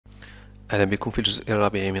أهلا بكم في الجزء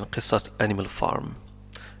الرابع من قصة Animal Farm.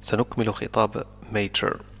 سنكمل خطاب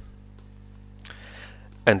Major.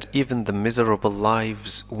 And even the miserable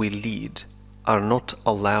lives we lead are not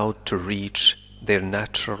allowed to reach their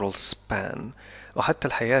natural span. وحتى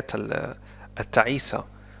الحياة التعيسة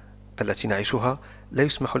التي نعيشها لا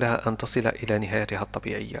يسمح لها أن تصل إلى نهايتها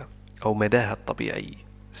الطبيعية أو مداها الطبيعي.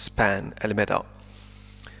 Span المدى.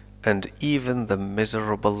 And even the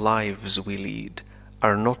miserable lives we lead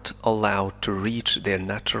are not allowed to reach their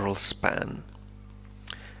natural span.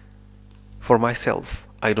 For myself,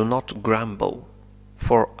 I do not grumble,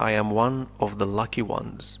 for I am one of the lucky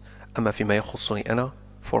ones. أما فيما يخصني أنا,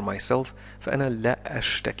 for myself, فأنا لا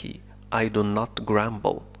أشتكي. I do not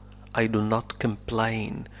grumble. I do not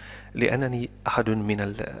complain. لأنني أحد من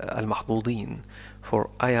المحظوظين. For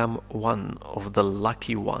I am one of the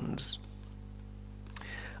lucky ones.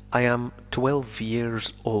 I am 12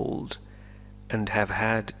 years old and have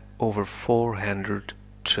had over 400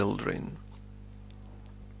 children.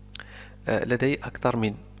 لدي أكثر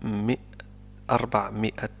من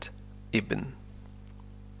 400 ابن.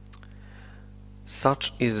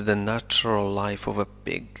 Such is the natural life of a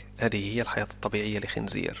pig. هذه هي الحياة الطبيعية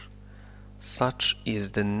لخنزير. Such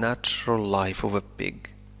is the natural life of a pig.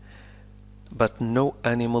 But no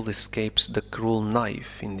animal escapes the cruel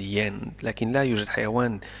knife in the end. لكن لا يوجد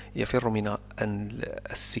حيوان يفر من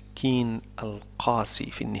السكين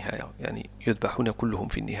القاسي في النهاية. يعني يذبحون كلهم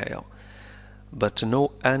في النهاية. But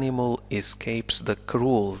no animal escapes the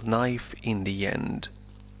cruel knife in the end.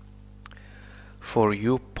 For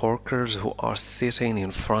you porkers who are sitting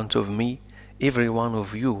in front of me, every one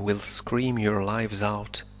of you will scream your lives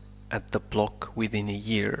out at the block within a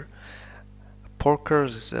year.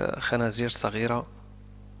 porkers خنازير صغيرة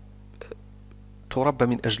تربى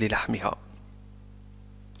من أجل لحمها.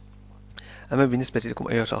 أما بالنسبة لكم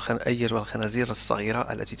أيها الخنازير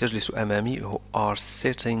الصغيرة التي تجلس أمامي who are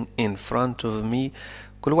sitting in front of me,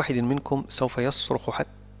 كل واحد منكم سوف يصرخ حتى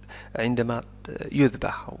عندما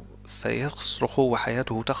يذبح أو سيصرخ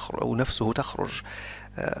وحياته تخرج أو نفسه تخرج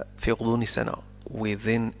في غضون سنة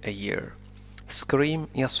within a year. scream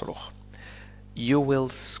يصرخ. You will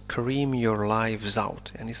scream your lives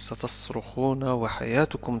out. يعني ستصرخون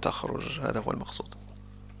وحياتكم تخرج. هذا هو المقصود.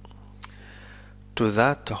 To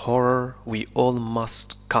that horror we all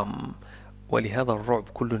must come. ولهذا الرعب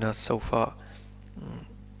كلنا سوف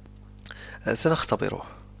سنختبره.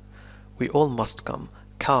 We all must come.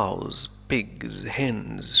 Cows, pigs,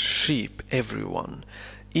 hens, sheep, everyone.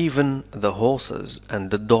 Even the horses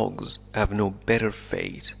and the dogs have no better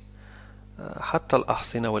fate. حتى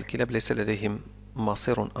الأحصنة والكلاب ليس لديهم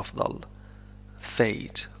مصير أفضل.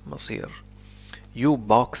 Fate, مصير. You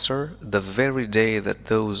boxer, the very day that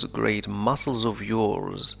those great muscles of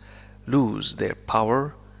yours lose their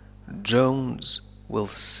power, Jones will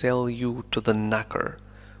sell you to the knacker,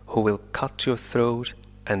 who will cut your throat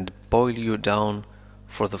and boil you down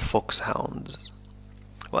for the foxhounds.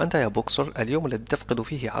 وأنت يا بوكسر اليوم الذي تفقد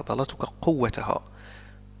فيه عضلاتك قوتها.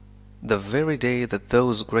 The very day that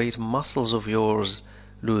those great muscles of yours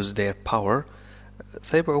lose their power,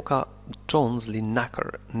 سيبيعك جونز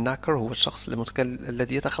للناكر. الناكر هو الشخص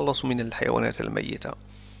الذي يتخلص من الحيوانات الميتة.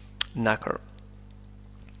 ناكر.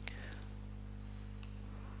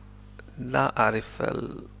 لا أعرف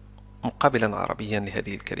مقابلا عربيا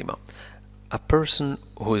لهذه الكلمة. A person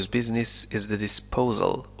whose business is the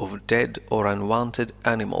disposal of dead or unwanted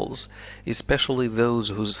animals, especially those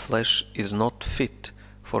whose flesh is not fit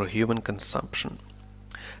for human consumption.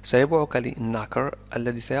 سيبيعك للناكر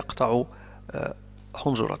الذي سيقطع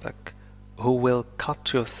حنجرتك. Who will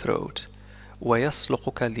cut your throat.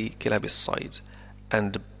 ويسلقك لكلاب الصيد.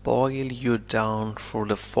 And boil you down for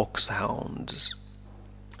the foxhounds.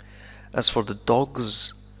 As for the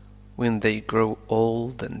dogs, when they grow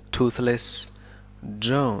old and toothless,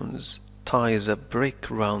 Jones ties a brick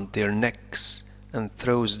round their necks and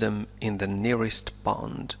throws them in the nearest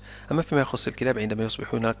pond. أما فيما يخص الكلاب عندما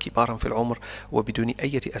يصبحون كبارا في العمر وبدون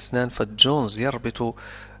أي أسنان, فجونز يربط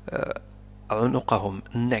عنقهم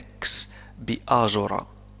necks بآجرة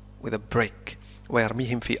with a brick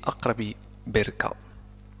ويرميهم في أقرب بركة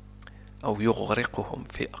أو يغرقهم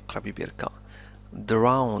في أقرب بركة.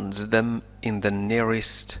 Drowns them in the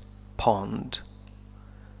nearest pond.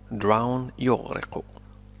 Drown يغرق.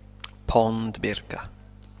 Pond بركة.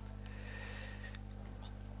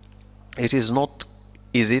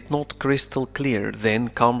 Is it not crystal clear then,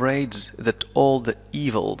 comrades, that all the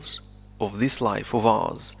evils of this life of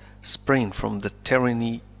ours spring from the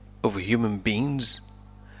tyranny of human beings?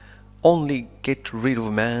 Only get rid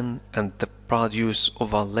of man and the produce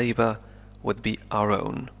of our labor would be our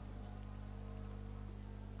own.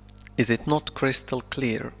 Is it not crystal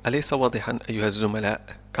clear? أليس واضحا أيها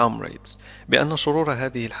الزملاء comrades بأن شرور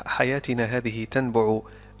هذه حياتنا هذه تنبع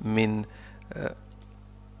من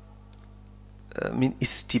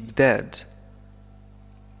استبداد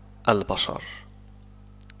البشر.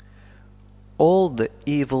 All the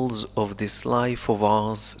evils of this life of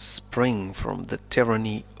ours spring from the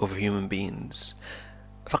tyranny of human beings.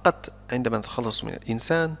 فقط عندما نتخلص من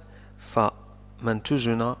الإنسان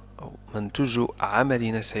فمنتوجنا أو منتوج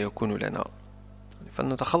عملنا سيكون لنا.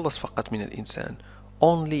 فلنتخلص فقط من الإنسان.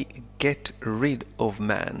 Only get rid of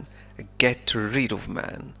man, get rid of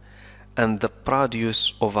man, and the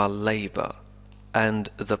produce of our labor, and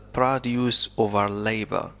the produce of our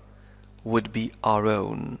labor would be our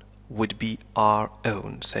own, would be our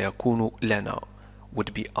own, سيكون لنا,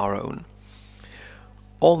 would be our own.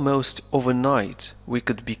 Almost overnight we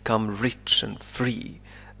could become rich and free.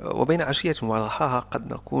 وبين عشية وضحاها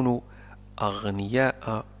قد نكون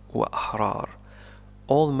أغنياء وأحرار.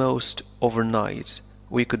 Almost overnight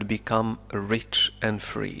we could become rich and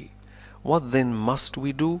free. What then must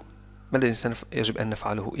we do? ما الذي يجب أن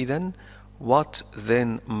نفعله إذن? What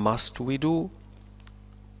then must we do?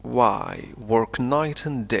 Why, work night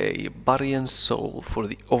and day, body and soul, for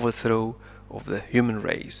the overthrow of the human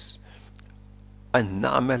race. أن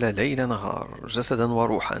نعمل ليل نهار جسدا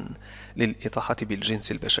وروحا للإطاحة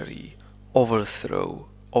بالجنس البشري. Overthrow,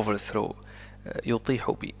 overthrow,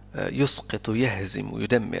 يطيح بي, يسقط, يهزم,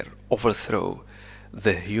 يدمر. Overthrow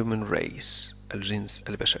the human race, الجنس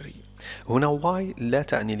البشري. هنا why لا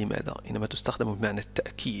تعني لماذا، إنما تستخدم بمعنى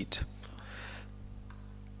التأكيد.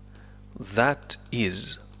 That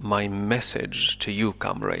is my message to you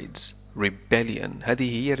comrades. Rebellion. هذه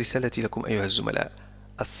هي رسالتي لكم أيها الزملاء.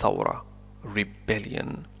 الثورة.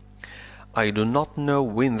 Rebellion. I do not know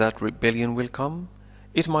when that rebellion will come.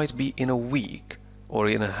 It might be in a week or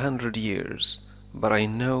in 100 years. But I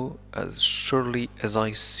know as surely as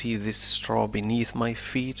I see this straw beneath my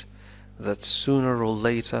feet that sooner or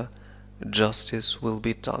later justice will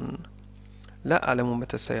be done. لا أعلم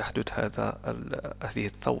متى سيحدث هذه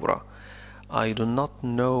الثورة. I do not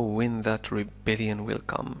know when that rebellion will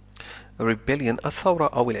come. Rebellion الثورة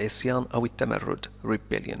أو العصيان أو التمرد.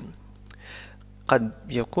 Rebellion. قد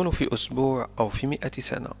يكون في أسبوع أو في 100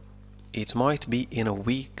 سنة. It might be in a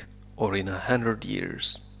week or in 100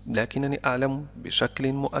 years. لكنني أعلم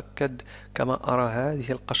بشكل مؤكد كما أرى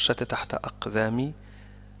هذه القشة تحت أقدامي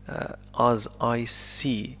as I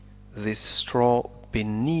see this straw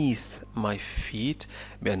beneath my feet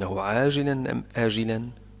بأنه عاجلا أم آجلا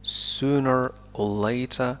sooner or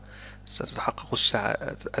later ستتحقق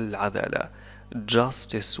العدالة.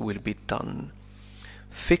 Justice will be done.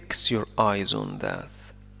 Fix your eyes on that.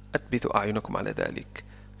 أثبتوا أعينكم على ذلك.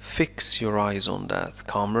 Fix your eyes on that,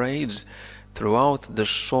 comrades, throughout the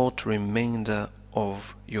short remainder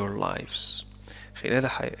of your lives.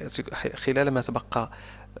 خلال ما تبقى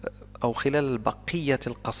أو خلال البقية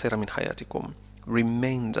القصيرة من حياتكم.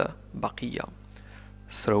 Remainder بقية.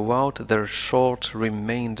 Throughout the short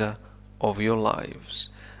remainder of your lives.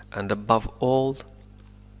 And above all,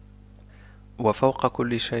 وفوق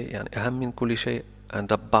كل شيء يعني أهم من كل شيء,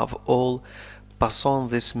 and above all, pass on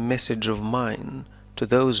this message of mine to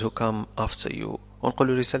those who come after you.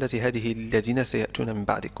 ونقول رسالتي هذه الذين سيأتون من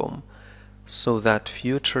بعدكم, so that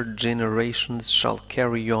future generations shall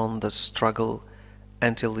carry on the struggle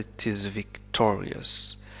until it is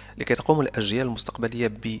victorious. لكي تقوم الأجيال المستقبلية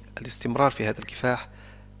بالاستمرار في هذا الكفاح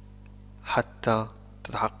حتى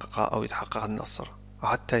تتحقق أو يتحقق النصر أو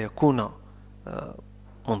حتى يكون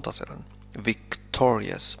منتصرا.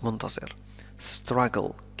 Victorious منتصر.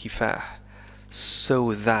 Struggle كفاح.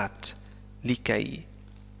 So that لكي.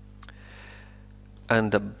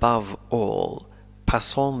 And above all,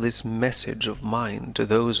 pass on this message of mine to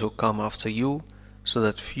those who come after you, so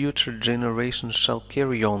that future generations shall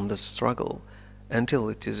carry on the struggle until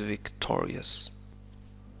it is victorious.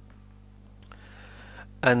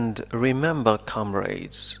 And remember,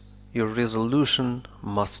 comrades, your resolution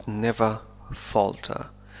must never falter.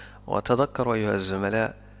 وتذكروا أيها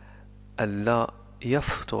الزملاء ألا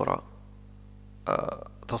يفتر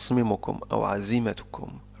تصميمكم أو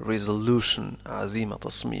عزيمتكم. Resolution عزيمة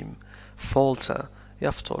تصميم. Falter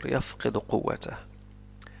يفتر يفقد قوته.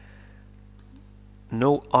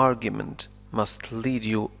 No argument must lead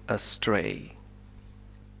you astray.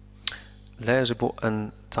 لا يجب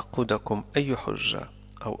أن تقودكم أي حجة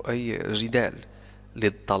أو أي جدال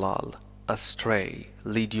للضلال. Astray,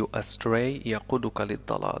 lead you astray, يقودك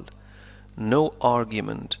للضلال. No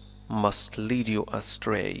argument must lead you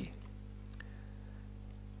astray.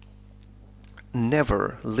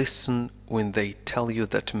 Never listen when they tell you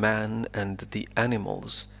that man and the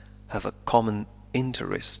animals have a common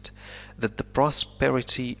interest, that the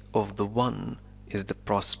prosperity of the one is the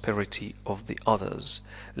prosperity of the others.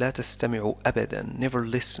 لا تستمعوا أبدا, never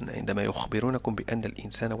listen, عندما يخبرونكم بأن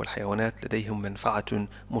الإنسان والحيوانات لديهم منفعة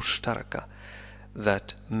مشتركة,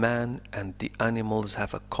 that man and the animals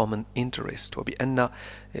have a common interest, وبأن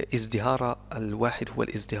ازدهار الواحد هو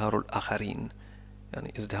الازدهار الآخرين,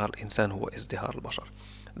 يعني ازدهار الإنسان هو ازدهار البشر,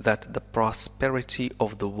 that the prosperity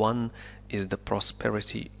of the one is the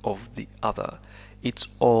prosperity of the other. It's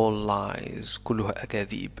all lies, كلها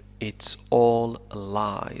أكاذيب. It's all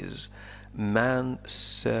lies. Man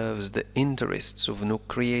serves the interests of no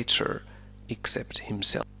creature except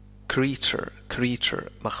himself.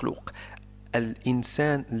 Creature مخلوق.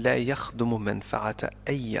 الإنسان لا يخدم منفعة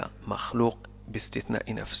أي مخلوق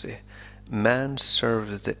باستثناء نفسه. Man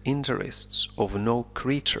serves the interests of no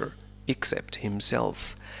creature except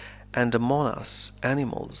himself. And among us,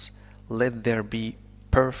 animals, let there be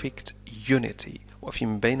perfect unity. وفي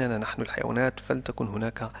بيننا نحن الحيوانات فلتكن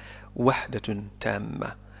هناك وحدة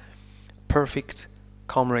تامة. Perfect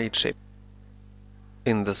comradeship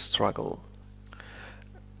in the struggle.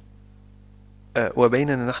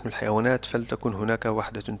 وبيننا نحن الحيوانات فلتكن هناك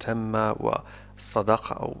وحدة تامة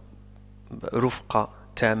وصداقة أو رفقة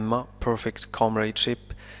تامة, perfect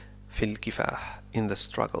comradeship في الكفاح, in the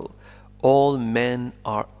struggle. All men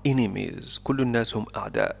are enemies. كل الناس هم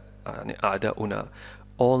أعداء, يعني أعداؤنا.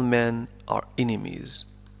 All men are enemies.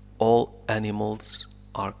 All animals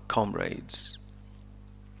are comrades.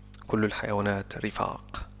 كل الحيوانات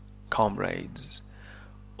رفاق, comrades.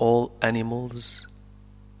 All animals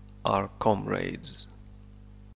are comrades.